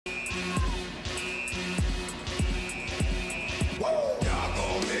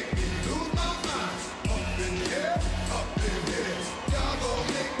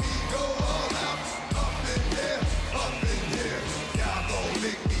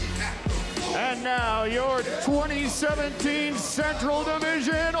And now your 2017 Central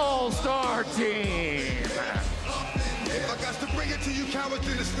Division All-Star Team. If I got to bring it to you cowards,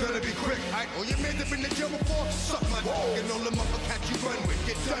 then it's gonna be quick. Oh, you made them in the jail before? Suck my dick and all them uppercats you run with.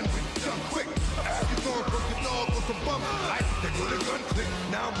 Get done with, done quick. You gonna broke your dog with some bump. They go to gun click.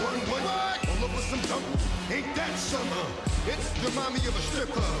 Now I'm 1-1. All over some dump. Ain't that summer? It remind me of a strip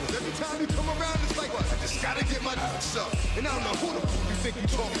club. Every time you come around, it's like, what? I just gotta get my nuts up. And I don't know who the fuck you think you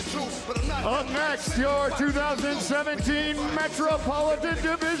talking to, but I'm not. Up next, your 2017 Metropolitan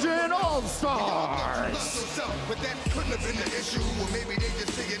Division All-Stars. But that couldn't have been the issue. Or maybe they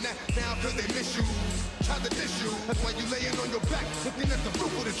just saying that now because they miss you. Try to diss you. That's why you laying on your back, looking at the roof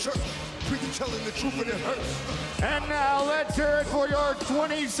of the church. Preacher telling the truth and it hurts. And now let's hear it for your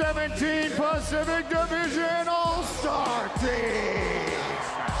 2017 Pacific Division All-Star Team.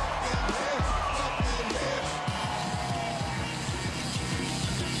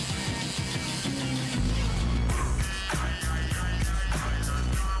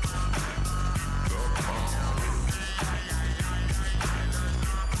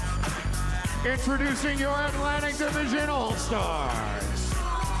 Introducing your Atlantic Division All-Stars.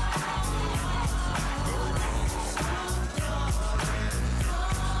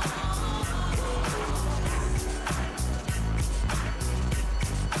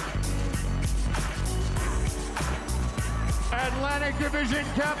 Atlantic Division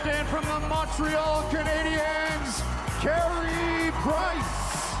Captain from the Montreal Canadiens, Carey Price.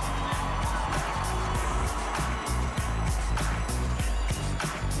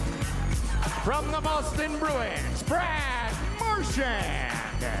 From the Boston Bruins, Brad Marchand.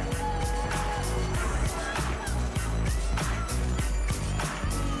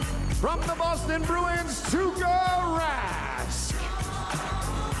 From the Boston Bruins, Tuukka Rask.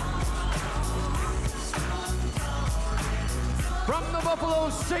 From the Buffalo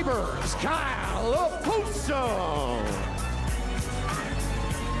Sabres, Kyle Okposo.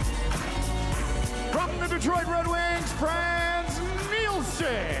 From the Detroit Red Wings, Franz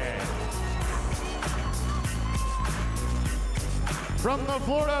Nielsen. From the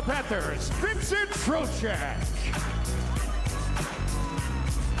Florida Panthers, Vincent Trocheck.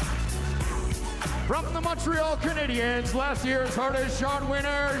 From the Montreal Canadiens, last year's hardest shot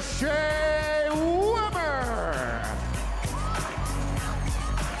winner, Shea Weber.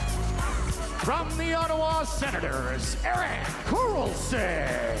 From the Ottawa Senators, Erik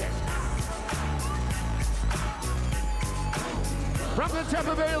Karlsson. From the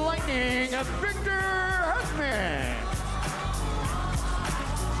Tampa Bay Lightning, Victor Hedman.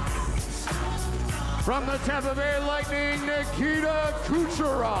 From the Tampa Bay Lightning, Nikita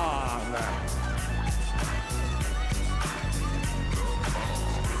Kucherov.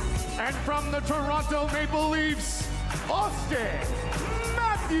 And from the Toronto Maple Leafs, Austin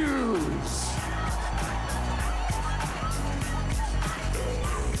Matthews.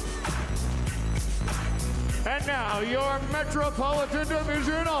 And now your Metropolitan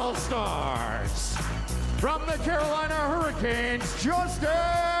Division All-Stars. From the Carolina Hurricanes,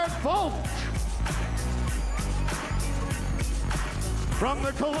 Justin Falk. From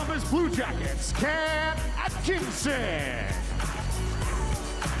the Columbus Blue Jackets, Cam Atkinson.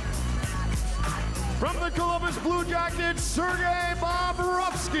 From the Columbus Blue Jackets, Sergei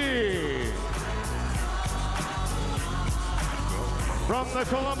Bobrovsky. From the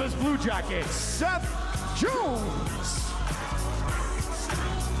Columbus Blue Jackets, Seth Jones.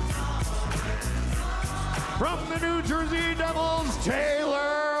 From the New Jersey Devils,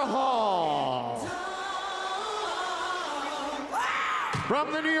 Taylor Hall.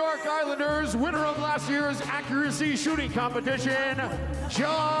 From the New York Islanders, winner of last year's accuracy shooting competition,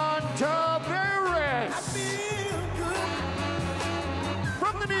 John Tavares.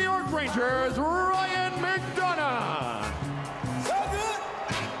 From the New York Rangers, Ryan McDonough. So good.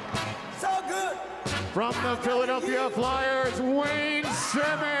 So good. From the Philadelphia Flyers, Wayne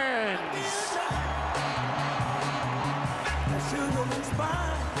Simmons.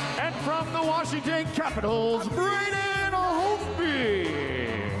 And from the Washington Capitals, Braden Holtby.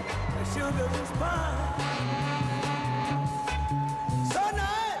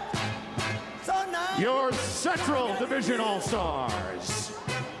 Your Central Division All-Stars.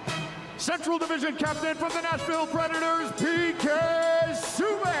 Central Division Captain from the Nashville Predators, PK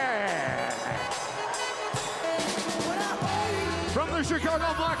Subban. From the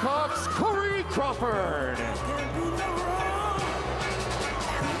Chicago Blackhawks, Corey Crawford.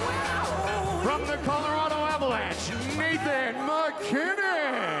 From the Colorado Avalanche, Nathan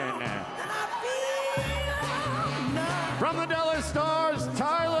McKinnon. From the Dallas Stars,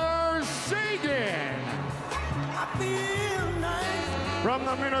 Tyler Seguin. From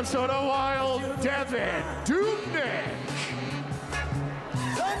the Minnesota Wild, Devin Dubnyk.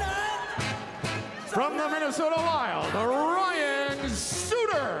 From the Minnesota Wild, Ryan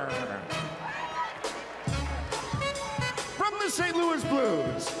Suter. From the St. Louis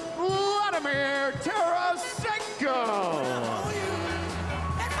Blues, Vladimir Tarasenko.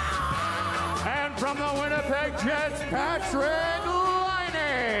 And from the Winnipeg Jets, Patrick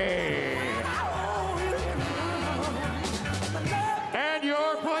Laine. And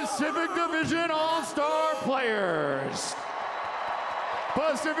your Pacific Division All-Star players.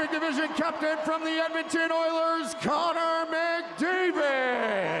 Pacific Division captain from the Edmonton Oilers, Connor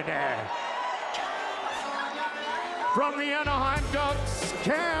McDavid. From the Anaheim Ducks,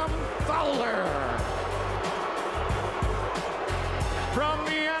 Cam Fowler. From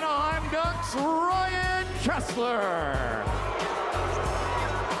the Anaheim Ducks, Ryan Kessler.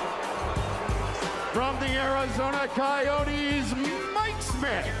 From the Arizona Coyotes, Mike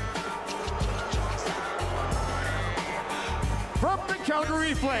Smith. From the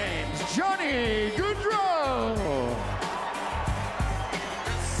Calgary Flames, Johnny Gaudreau.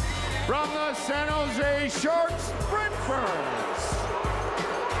 From the San Jose Sharks, Brent Burns.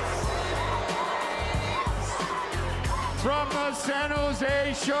 From the San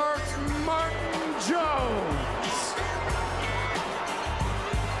Jose Sharks, Martin Jones.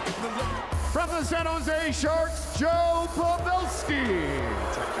 From the San Jose Sharks, Joe Pavelski.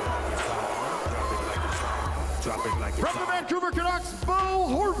 From the Vancouver Canucks, Bo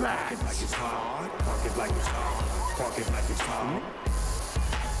Horvat.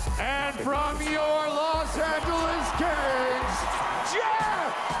 And from your Los Angeles Kings,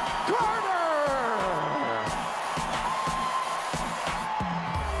 Jeff Carter.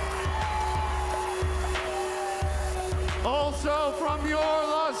 Also from your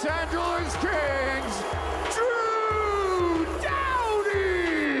Los Angeles Kings, Drew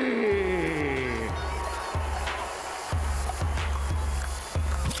Doughty.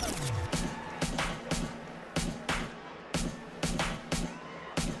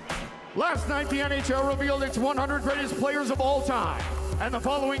 Last night, the NHL revealed its 100 greatest players of all time. And the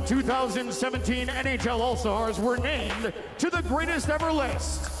following 2017 NHL All-Stars were named to the greatest ever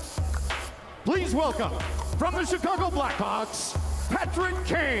list. Please welcome, from the Chicago Blackhawks, Patrick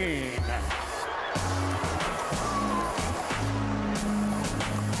Kane.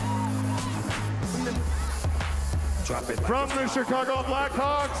 From the Chicago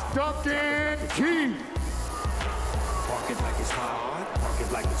Blackhawks, Duncan Keith. Park it like it's hot. Park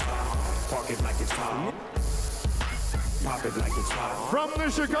it like it's hot. Park it like it's hot. Pop it like it's hot. From the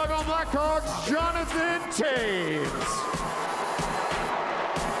Chicago Blackhawks, Jonathan Toews.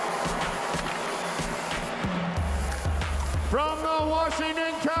 From the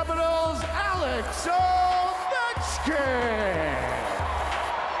Washington Capitals, Alex Ovechkin.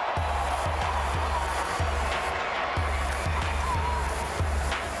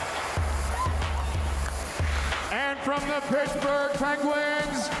 And from the Pittsburgh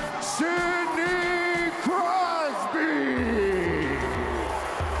Penguins, Sidney Crosby.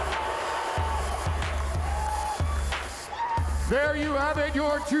 There you have it,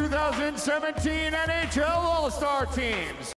 your 2017 NHL All-Star teams.